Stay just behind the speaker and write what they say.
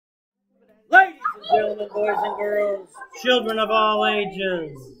gentlemen, boys and girls, children of all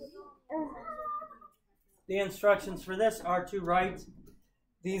ages. The instructions for this are to write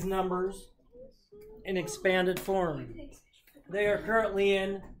these numbers in expanded form. They are currently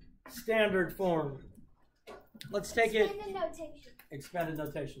in standard form. Let's take it. Expanded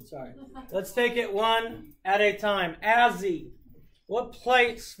notation, sorry. Let's take it one at a time. Azzy, what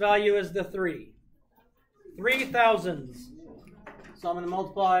place value is the 3? 3 thousands. So I'm going to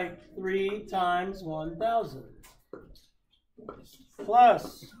multiply 3 times 1,000.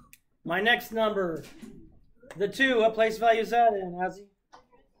 Plus my next number, the 2. What place value is that in, Azzy?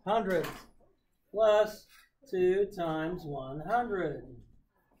 Hundreds. Plus 2 times 100.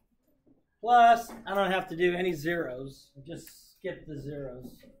 Plus, I don't have to do any zeros. Just skip the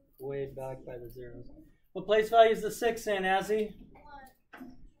zeros. Way back by the zeros. What place value is the 6 in, Azzy?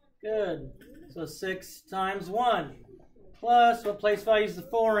 1. Good. So 6 times 1. Plus, what place value is the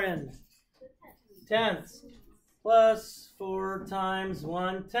 4 in? Tenths. Plus 4 times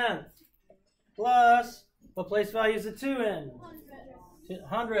 1/10. Plus, what place value is the 2 in?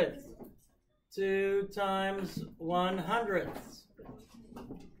 Hundredths. 2 times 1/100th.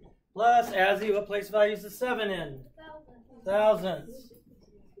 Plus, Azzy, what place value is the 7 in? Thousandths.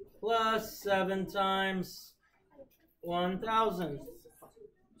 Plus 7 times 1,000th.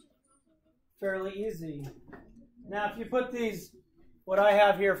 Fairly easy. Now, if you put these, what I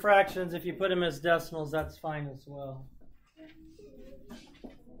have here, fractions, if you put them as decimals, that's fine as well.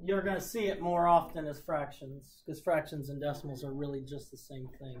 You're going to see it more often as fractions, because fractions and decimals are really just the same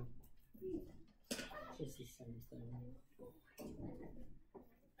thing. Just the same thing.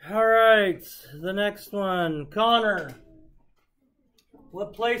 All right, the next one. Connor,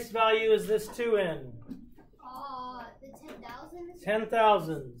 what place value is this 2 in? The 10,000s.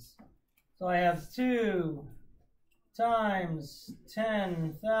 10,000s. So I have 2 times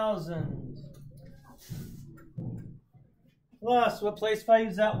 10,000. Plus, what place value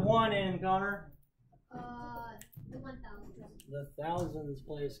is that 1 in, Connor? The 1,000. The thousands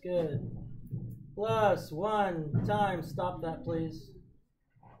place, good. Plus 1 times, stop that please.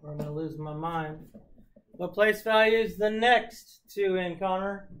 Or I'm going to lose my mind. What place value is the next 2 in,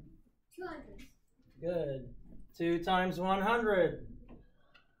 Connor? 200. Good. 2 times 100.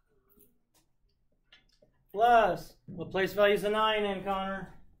 Plus, what place value is the 9 in,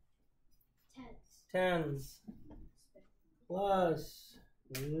 Connor? Tens. Plus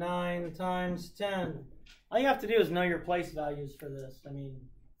 9 times 10. All you have to do is know your place values for this. I mean,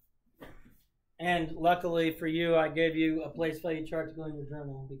 and luckily for you, I gave you a place value chart to go in your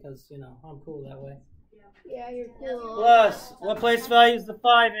journal because, you know, I'm cool that way. Yeah, you're cool. Plus, what place value is the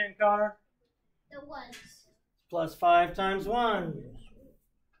 5 in, Connor? The 1s. Plus 5 times 1.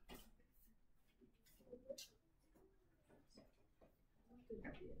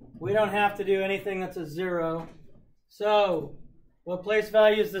 We don't have to do anything that's a 0. So, what place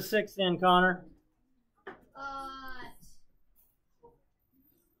value is the 6 in, Connor?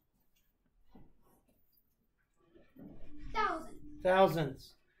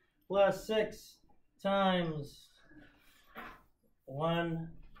 Thousands. Plus 6 times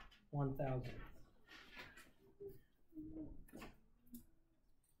 1/1000.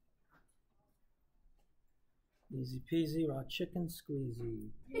 Easy peasy, raw chicken squeezy.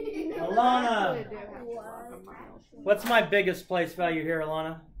 Alana, what's my biggest place value here,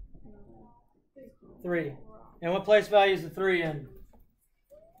 Alana? 3. And what place value is the 3 in?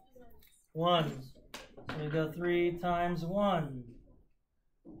 1. So we go 3 times 1.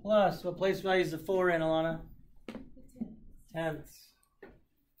 Plus, what place value is the 4 in, Alana? Tenths.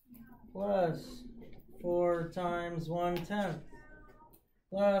 Plus 4 times 1/10.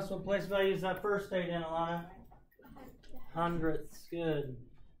 Plus, what place value is that first 8 in, Alana? Hundredths, good.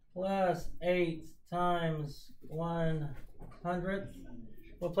 Plus 8 times 1/100th.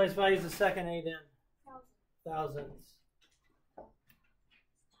 What place value is the second 8 in? Thousandths.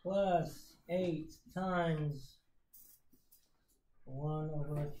 Plus 8 times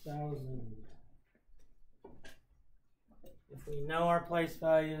 1/1000. If we know our place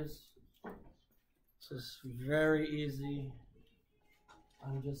values, this is very easy.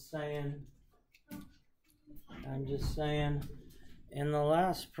 I'm just saying. And the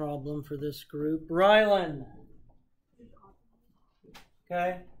last problem for this group, Rylan.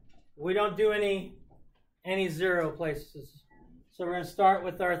 Okay? We don't do any 0 places. So we're going to start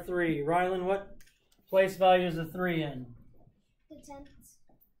with our 3. Rylan, what place value is the 3 in? The 10ths.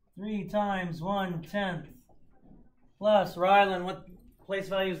 3 times 1/10. Plus, Rylan, what place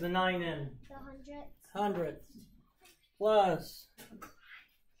value is the 9 in? The 100ths. Hundredths. Plus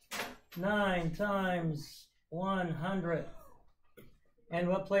 9 times 100. And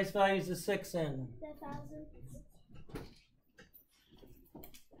what place value is the 6 in? The thousands.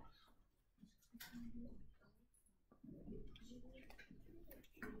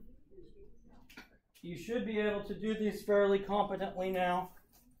 You should be able to do these fairly competently now.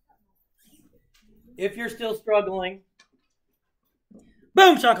 If you're still struggling.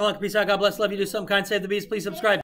 Boom! Shakalaka, peace out. God bless. Love you. Do some kind. Save the beast. Please subscribe.